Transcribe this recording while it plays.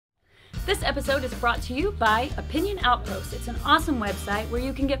This episode is brought to you by Opinion Outpost. It's an awesome website where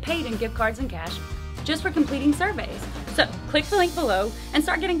you can get paid in gift cards and cash just for completing surveys. So click the link below and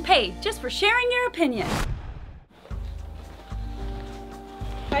start getting paid just for sharing your opinion.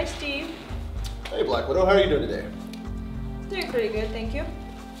 Hi, Steve. Hey, Black Widow. How are you doing today? Doing pretty good, thank you.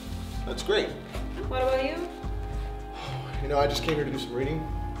 That's great. What about you? You know, I just came here to do some reading,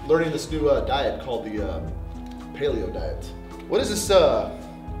 learning this new diet called the paleo diet. What is this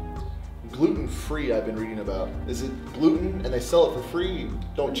gluten-free I've been reading about? Is it gluten and they sell it for free,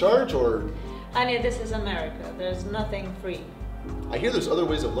 don't charge, or? Honey, this is America. There's nothing free. I hear there's other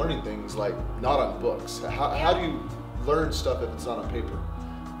ways of learning things, like not on books. How do you learn stuff if it's not on paper?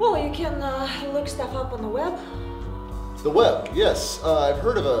 Well, you can look stuff up on the web. The web, yes. I've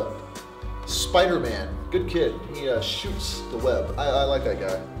heard of a Spider-Man. Good kid. He shoots the web. I like that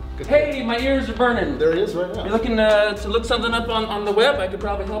guy. Good Hey, kid. my ears are burning. There he is right now. You're looking to look something up on the web? I could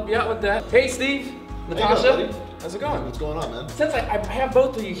probably help you out with that. Hey, Steve, Natasha, buddy? how's it going? What's going on, man? Since I have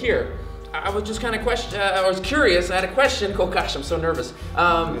both of you here, I was just kind of I was curious. I had a question. Oh gosh, I'm so nervous.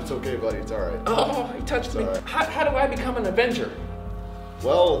 It's okay, buddy. It's all right. Oh, he touched me. Right. How do I become an Avenger?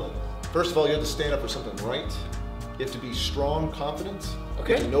 Well, first of all, you have to stand up for something right. You have to be strong, confident.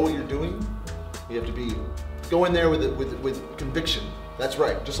 Okay. You have to know what you're doing. You have to go in there with conviction. That's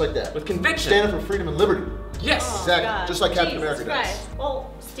right, just like that. With conviction. Stand up for freedom and liberty. Yes. Oh, Exactly, God. just like Captain Jesus America Christ. does.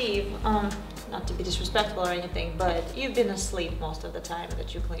 Well, Steve, not to be disrespectful or anything, but you've been asleep most of the time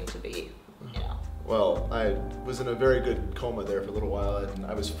that you claim to be, you know. Well, I was in a very good coma there for a little while, and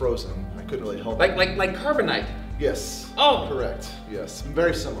I was frozen. I couldn't really help it. Like carbonite. Yes. Oh. Correct. Yes.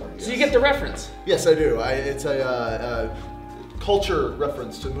 Very similar. Yes. So you get the reference. Yes, I do. It's a culture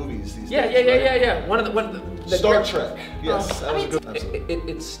reference to movies these days. Right? Yeah. One of the Star Trek. Yes, that was a good. Absolutely.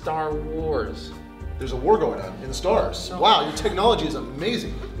 It's Star Wars. There's a war going on in the stars. No. Wow, your technology is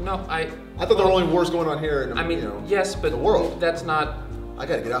amazing. No, I thought there were only wars going on here in mean, you know, yes, but the world. That's not. I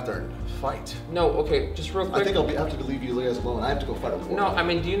gotta get out there and fight. No, okay, just real quick. I think I'll have to leave you guys alone. I have to go fight a war. No, I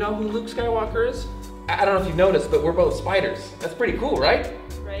mean, do you know who Luke Skywalker is? I don't know if you've noticed, but we're both spiders. That's pretty cool, right?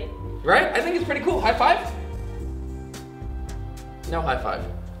 Right? Right? I think it's pretty cool. High five? No high five.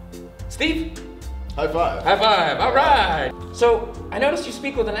 Steve? High five. High five. All right. So I noticed you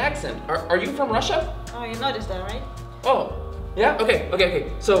speak with an accent. Are you from Russia? Oh, you noticed that, right? Oh, yeah. Okay.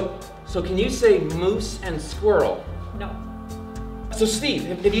 So can you say moose and squirrel? No. So Steve,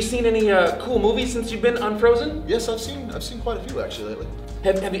 have you seen any cool movies since you've been Unfrozen? Yes, I've seen quite a few actually lately.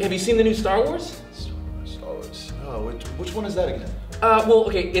 Have you seen the new Star Wars? Star Wars. Oh, which one is that again? Well,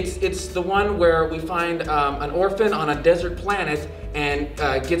 okay, it's the one where we find an orphan on a desert planet and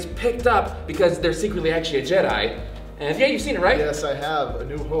gets picked up because they're secretly actually a Jedi. And yeah, you've seen it, right? Yes, I have. A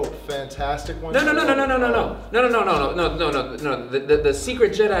New Hope, fantastic one. No. The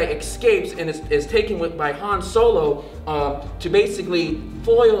secret Jedi escapes and is taken by Han Solo to basically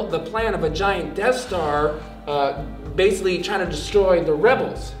foil the plan of a giant Death Star, basically trying to destroy the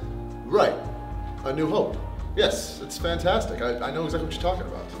rebels. Right. A New Hope. Yes, it's fantastic. I know exactly what you're talking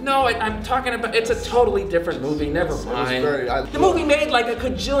about. No, I'm talking about, it's a totally different movie, never mind. The movie made like a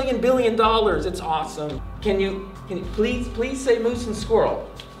 $1 billion. It's awesome. Can you please say moose and squirrel?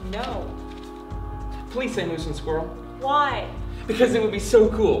 No. Please say moose and squirrel. Why? Because it would be so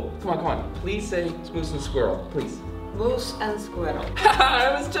cool. Come on. Please say moose and squirrel, please. Moose and squirrel.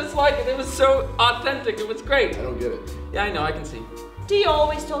 It was just like it. It was so authentic. It was great. I don't get it. Yeah, I know, I can see. Do you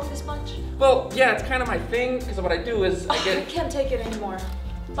always talk this much? Well, yeah, it's kind of my thing, because what I do is I I can't take it anymore.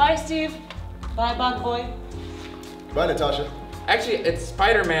 Bye, Steve. Bye, Bug Boy. Bye, Natasha. Actually, it's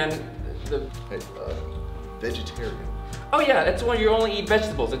Spider-Man. Hey, vegetarian. Oh yeah, that's when you only eat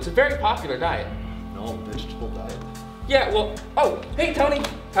vegetables. It's a very popular diet. No, vegetable diet. Yeah, well, oh, hey Tony,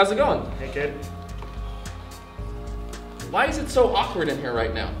 how's it going? Hey kid. Why is it so awkward in here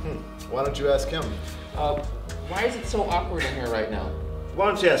right now? Why don't you ask him? Why is it so awkward in here right now? Why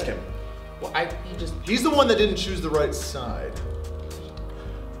don't you ask him? Well, He's the one that didn't choose the right side.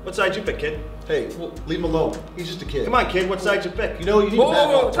 What side you pick, kid? Hey, leave him alone. He's just a kid. Come on, kid. What side you pick? You know, you need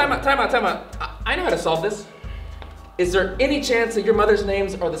Whoa, time out. I know how to solve this. Is there any chance that your mother's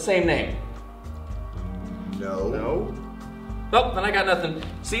names are the same name? No. No. Well, then I got nothing.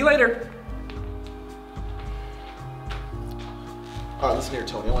 See you later. All right, listen here,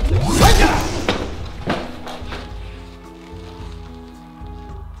 Tony. I want to take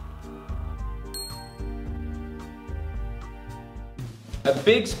A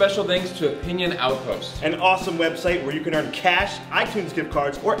big special thanks to Opinion Outpost. An awesome website where you can earn cash, iTunes gift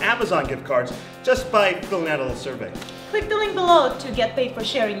cards, or Amazon gift cards just by filling out a little survey. Click the link below to get paid for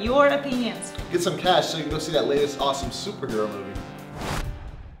sharing your opinions. Get some cash so you can go see that latest awesome superhero movie.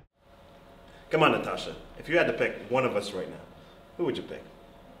 Come on, Natasha. If you had to pick one of us right now, who would you pick?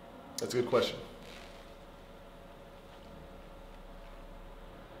 That's a good question.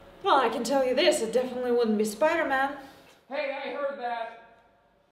 Well, I can tell you this, it definitely wouldn't be Spider-Man. Hey, I heard that.